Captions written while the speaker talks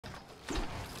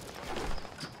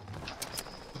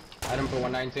Item for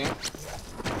 119.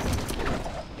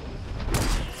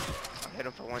 I hit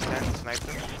him for 110, sniped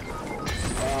him.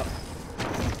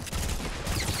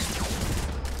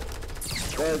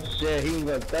 Oh shit, he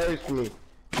even thirsted me.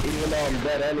 Even though I'm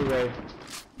dead anyway.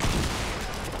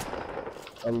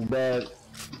 I'm dead.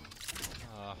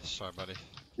 Sorry, buddy.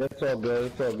 It's all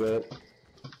good, it's all good.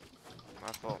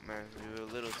 My fault, man. We were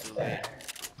a little too late.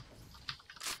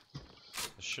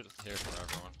 There's shit here for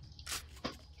everyone.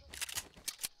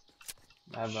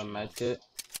 I have a med kit.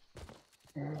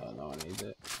 Oh, no one needs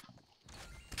it.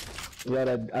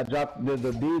 Yeah, I dropped the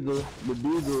diesel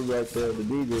right there, the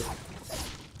diesel.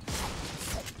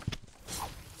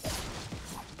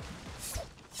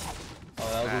 Oh,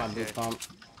 that was my big pump.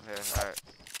 Yeah, alright.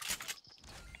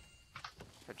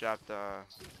 I dropped,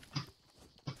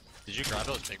 Did you grab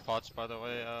those big pots, by the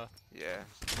way, yeah.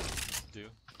 Do?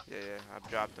 Yeah, I've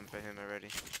dropped them for him already.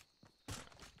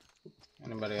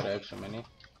 Anybody got an extra mini?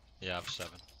 Yeah, I have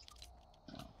 7.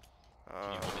 Can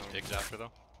you hold these pigs after,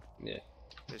 though? Yeah.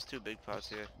 There's 2 big pots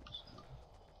here.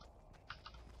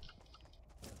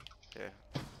 Yeah.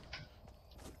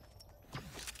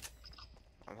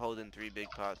 I'm holding 3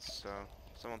 big pots, so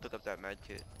someone pick up that med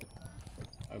kit.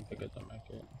 I'll pick up the med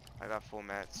kit. I got full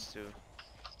mats too.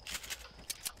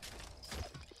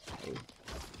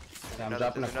 Yeah, I'm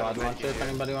dropping a quad launcher if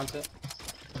anybody wants it.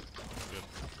 Good.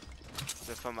 Is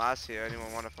it from us here?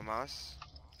 Anyone want it from us?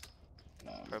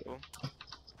 No, I'm Purple.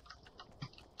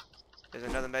 There's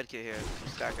another med kit here. I'm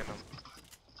stacking them.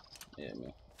 Yeah,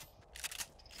 me.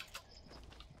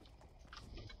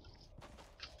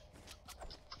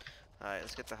 Alright,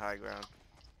 let's get the high ground.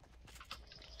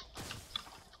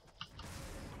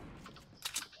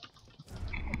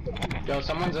 Yo,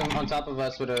 someone's on top of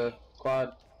us with a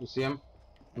quad. You see him?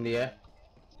 In the air?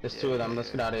 There's 2 of them. Let's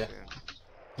get out of here.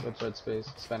 Go towards space.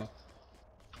 Spinning.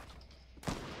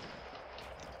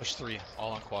 There's 3,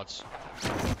 all on quads.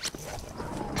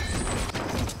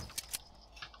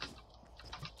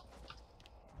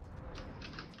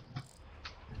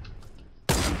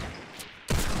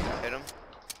 Hit him.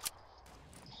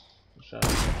 Shot.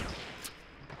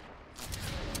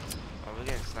 Oh, we're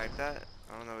getting sniped at?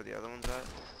 I don't know where the other one's at.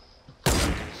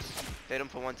 Hit him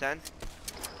for 110.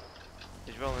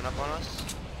 He's rolling up on us.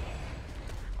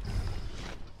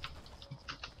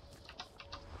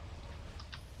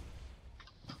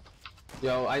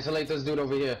 Yo, isolate this dude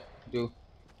over here. Dude.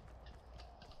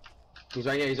 He's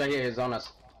right here, he's on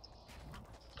us.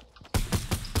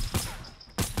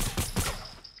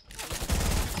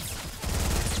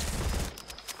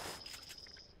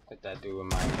 Hit that dude with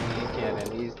my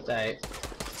cannon, he's tight.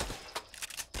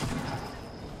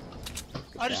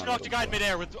 I just knocked a guy in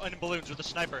midair with in balloons with a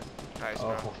sniper. Nice,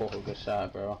 bro. Oh, good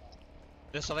shot, bro.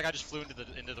 This other guy just flew into the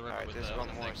river Alright, with there's the one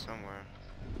thing. more somewhere.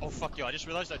 Oh fuck yo! I just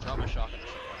realized I dropped my shotgun.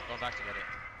 I'm going back to get it.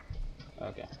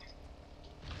 Okay.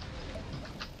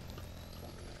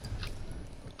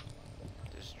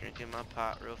 Just drinking my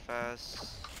pot real fast.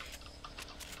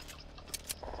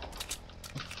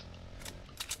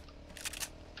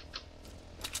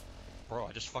 Bro,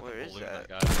 I just fucking Where is ballooned that?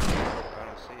 that guy. I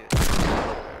don't see it.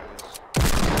 There it is.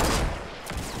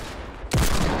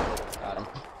 Got him.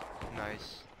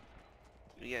 Nice.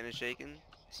 You getting it shaken,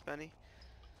 Spenny?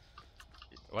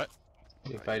 What?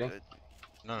 You Oh, fighting? good.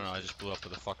 No, I just blew up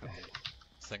with a fucking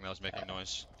thing that was making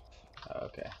noise.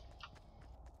 Okay.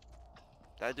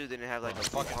 That dude didn't have like I a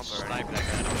fucking pump or sniped anything.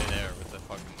 that guy in midair with the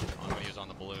fucking when he was on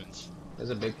the balloons. There's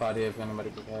a big pot here if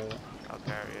anybody can carry it. I'll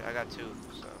carry it. I got 2,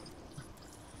 so.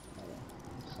 Okay.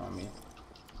 It's on me.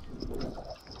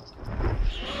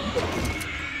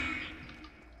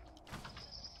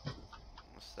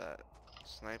 What's that?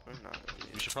 Sniper? Not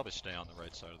really. We should probably stay on the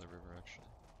right side of the river, actually.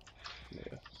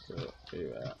 Yeah, so where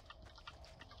you at?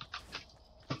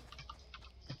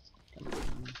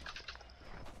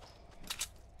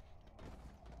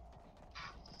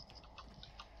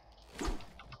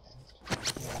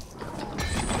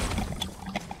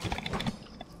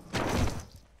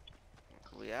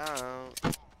 We out.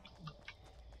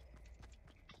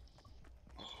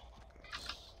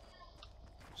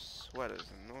 Sweater's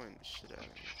annoying the shit out of me.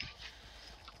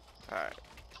 Alright.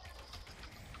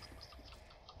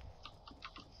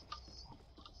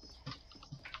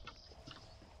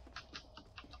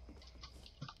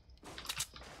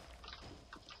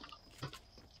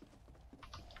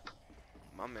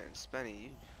 My man Spenny, you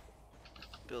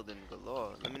building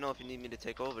galore. Let me know if you need me to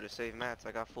take over to save mats.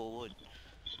 I got full wood.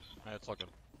 It's all good.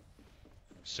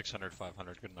 600,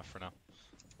 500, good enough for now.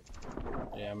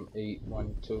 Yeah, I'm 8,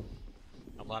 1, 2.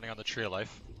 I'm landing on the tree of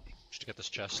life, just to get this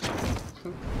chest.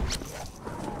 Good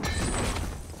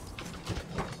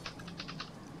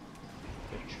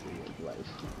tree of life.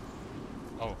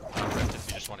 Oh, ripped if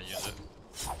you just want to use it.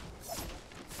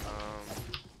 Um,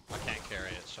 I can't carry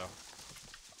it, so.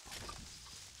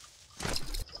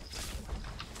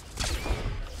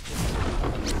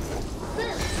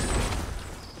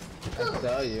 I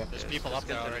tell you. There's people let's up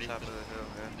there get to the already. top of the hill,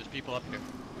 man. There's people up here.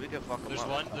 We can fuck them There's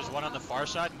up. there's one on the far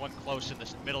side and one close in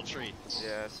this middle tree.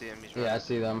 Yeah, I see him. He's right. Yeah, I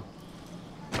see them.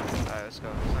 Alright, let's go.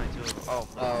 There's only two of them. Oh,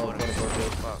 Oh,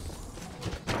 fuck.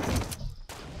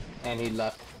 and he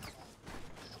left.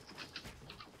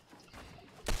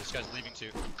 This guy's leaving too.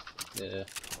 Yeah.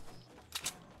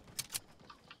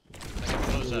 Can I get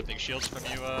one of those big shields from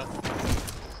you,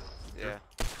 Yeah.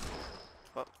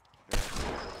 Oh, yeah.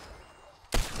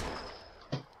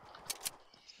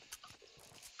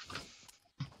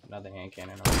 Another hand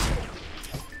cannon.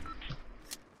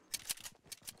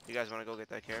 You guys want to go get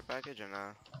that care package or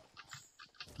nah?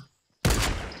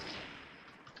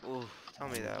 Ooh, tell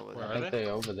me that. Where I are think they?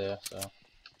 they're over there, so.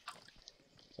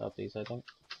 Southeast, I think.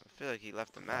 I feel like he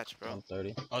left the match, bro.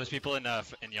 130. Oh, there's people in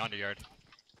yonder yard.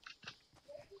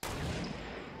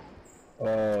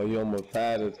 Oh, you almost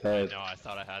had his head. No, I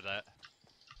thought I had that.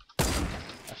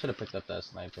 I should have picked up that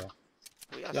sniper.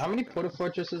 We got Yo, how many something. porta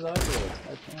fortresses are there?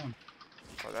 Damn.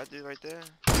 Oh, that dude right there?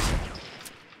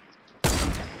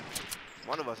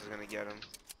 One of us is gonna get him.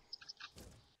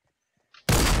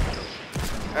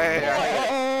 Hey,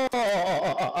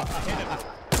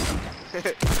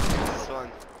 this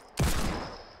one.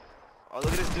 Oh,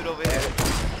 look at this dude over here.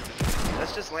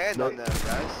 Let's just land on them,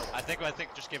 guys. I think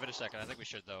just give it a second. I think we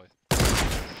should though.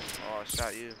 Oh, I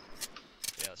shot you.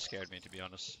 Yeah, it scared me to be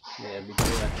honest. Yeah, be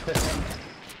good.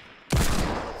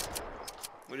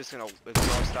 We're just gonna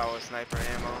exhaust our sniper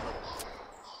ammo.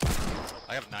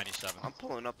 I have 97. I'm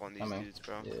pulling up on these dudes,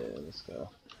 bro. Yeah, let's go.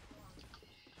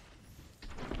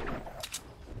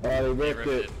 Oh, they ripped Ripped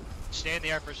it. it. Stay in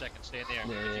the air for a second. Stay in the air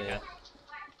if you Yeah.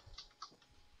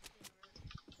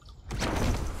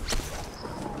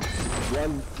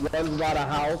 One's got a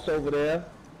house over there.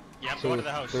 Yeah, I'm 2, going to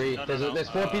the house. 3. No, there's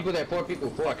 4 people there. 4 people.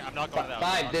 4. Fuck, I'm not going to the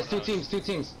house. 5. There's 2 teams. 2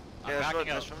 teams. I'm Yeah,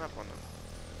 backing let's up. run up on them.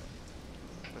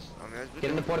 Get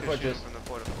in the porta fortress. From the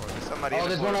porta fortress. Somebody Oh, in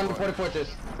there's the one on the porta porta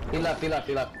fortress. He left.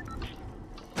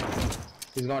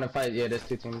 He's going to fight. Yeah, there's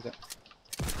 2 teams there.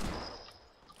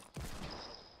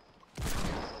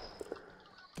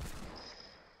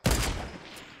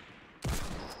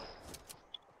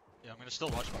 Yeah, I'm gonna still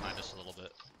watch behind us a little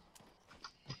bit.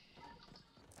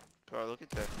 Bro, look at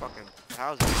that fucking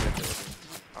houses they're building.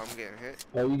 I'm getting hit.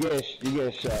 Oh, you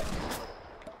get shot.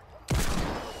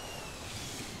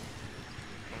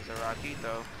 There's a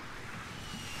Rockito.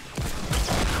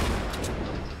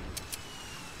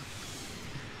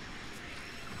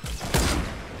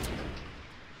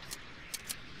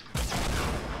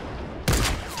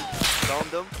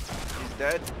 Domed him. He's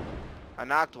dead. I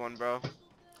knocked one, bro.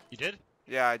 You did?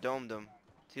 Yeah, I domed him.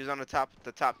 He was on the top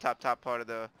part of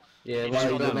the. Yeah, He while just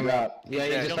he's building got- up. Yeah, Yeah,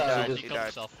 he he just died. died. He Just... killed died.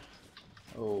 himself.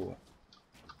 Oh.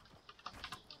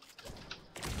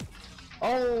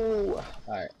 Oh!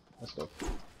 Alright, let's go.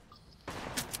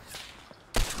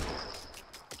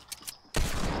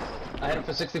 I hit him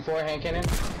for 64 hand cannon.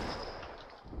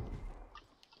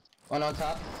 One on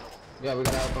top. Yeah, we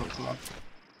gotta help him. Come on.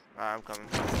 Alright, I'm coming.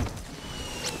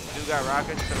 Dude got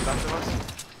rockets to the left of us.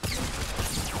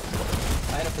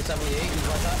 I hit him for 78. He's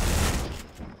on top.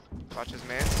 Watch his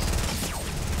man.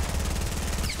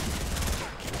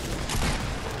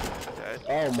 Dead.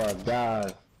 Oh my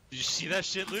god. Did you see that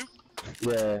shit, Luke?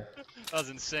 Yeah. That was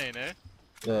insane, eh?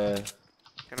 Yeah.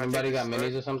 Can I Anybody take got this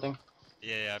minis slurp? or something?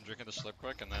 Yeah, I'm drinking the slip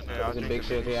quick and then. Yeah, I'll There's a drink big the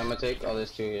shield here minis. I'm gonna take. Oh,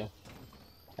 there's 2 here.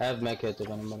 I have med kits if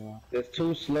anybody wants. There's 2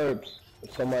 slurps.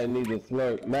 If somebody needs a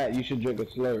slurp. Matt, you should drink a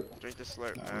slurp. Drink the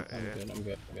slurp. No, Yeah. I'm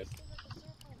good.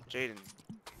 Jaden,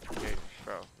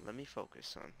 bro, let me focus,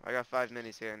 son. I got 5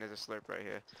 minis here and there's a slurp right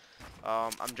here.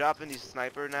 I'm dropping these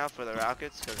sniper now for the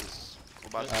rockets because it's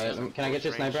about to Alright, can I get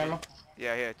your range sniper shit. ammo?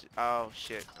 Yeah, here. Oh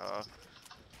shit.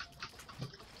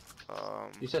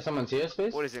 You said someone's here,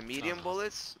 Space? What is it? Medium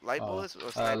bullets, light bullets, or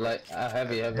sniper?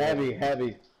 Heavy.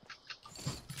 Heavy.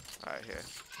 Alright, here.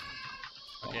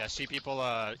 Yeah, see people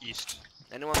east.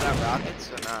 Anyone got rockets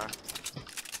or nah?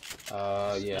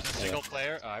 Yeah. There's a single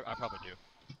player. I probably do.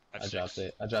 I have I 6. dropped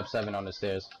it. I dropped 7 on the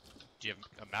stairs. Do you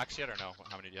have a max yet or no?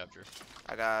 How many do you have, Drew?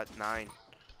 I got 9.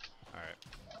 Alright.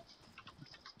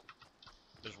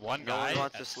 There's one No one guy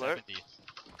wants at to slurp? 70.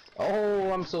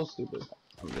 Oh, I'm so stupid.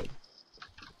 I'm good.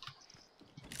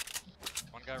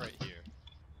 One guy right here.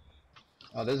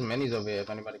 Oh, there's minis over here if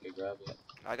anybody could grab it.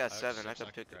 I got I have 7. I 6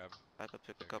 could pick. grab. I could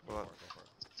pick a There, go couple for up. it, go for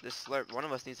it. This slurp. One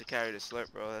of us needs to carry the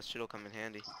slurp, bro. That shit'll come in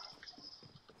handy.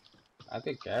 I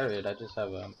could carry it. I just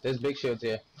have there's big shields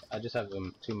here. I just have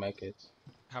 2 medkits.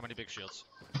 How many big shields?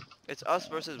 It's us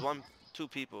versus 2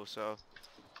 people, so.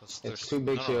 It's 2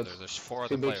 big shields. There's 4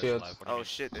 2 other big players shields. alive. What do you Oh mean?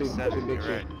 shit, there's 2 7. big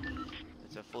You're right. shields.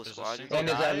 It's a full There's a squad. single And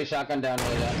there's a guy? heavy shotgun down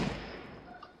here, yeah.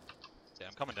 Yeah,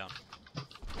 I'm coming down.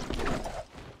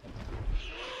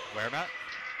 Where, Matt?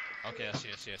 Okay, I see.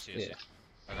 Yeah.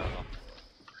 I got it all.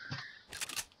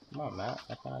 Come on, Matt.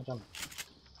 I can't jump.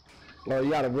 Oh,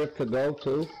 you got a rift to go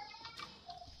too?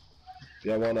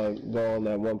 Y'all wanna go on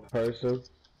that one person?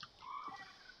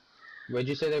 Where'd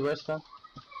you say they were from?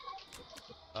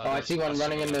 Oh, I There's see one us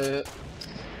running and- in the...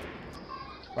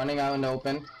 Running out in the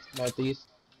open, northeast.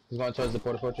 He's going towards the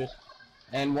Porta Fortress.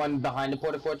 And one behind the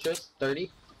Porta Fortress,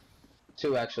 30.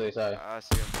 2 actually, sorry. I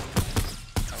see him.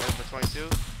 I hit him for 22.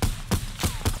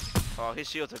 Oh, his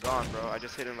shields are gone, bro. I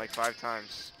just hit him like 5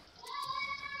 times.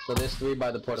 So there's 3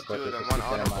 by the Porta There's 2 of Fortress. them. just One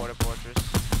keep on that the in mind. Porta Fortress.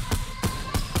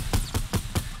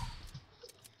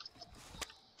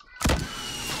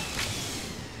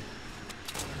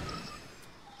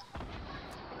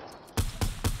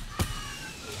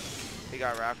 He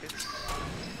got rockets.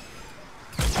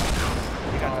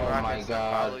 He got the Oh rockets my that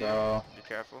god, follow bro. you. Be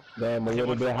careful. Damn, a I hit little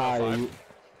one bit from higher. 105. You...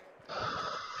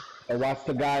 And watch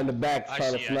the guy in the back I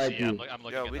trying see, to I snipe see. you. Yeah, I'm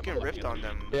looking Yo, at we them, can I'm looking rift at on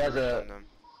them. them. He has Rift a- on them.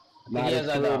 Nah, He has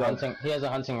there's a 2 of them. hunting. He has a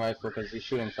hunting rifle because he's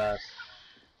shooting fast.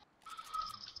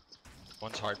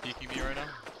 One's hard peeking me right now.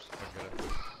 Okay.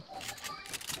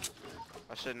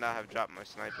 I should not have dropped my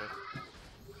sniper.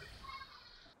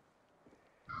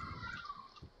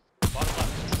 Bottom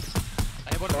left. I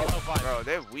hit one at 105. Bro,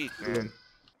 they're weak, man.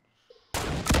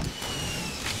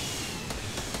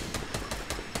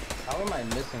 How am I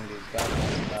missing these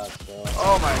goddamn shots, bro?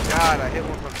 Oh my god, I hit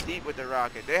one from deep with the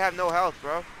rocket. They have no health,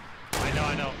 bro.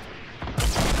 I know.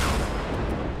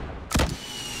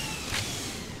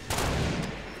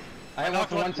 I hit one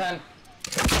for 110.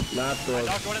 Not I the...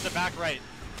 knocked one in the back right.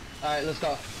 Alright, let's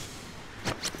go.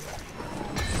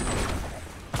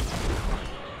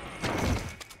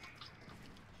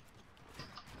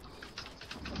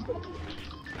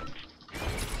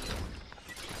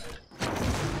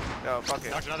 Yo, fuck it.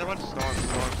 Knocked another one.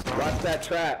 Storm. Watch that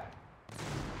trap.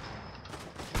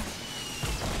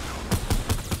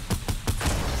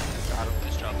 Got him.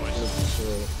 Nice job, boys. Good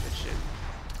shit.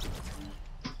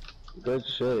 Good shit. Good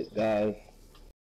shit, guys.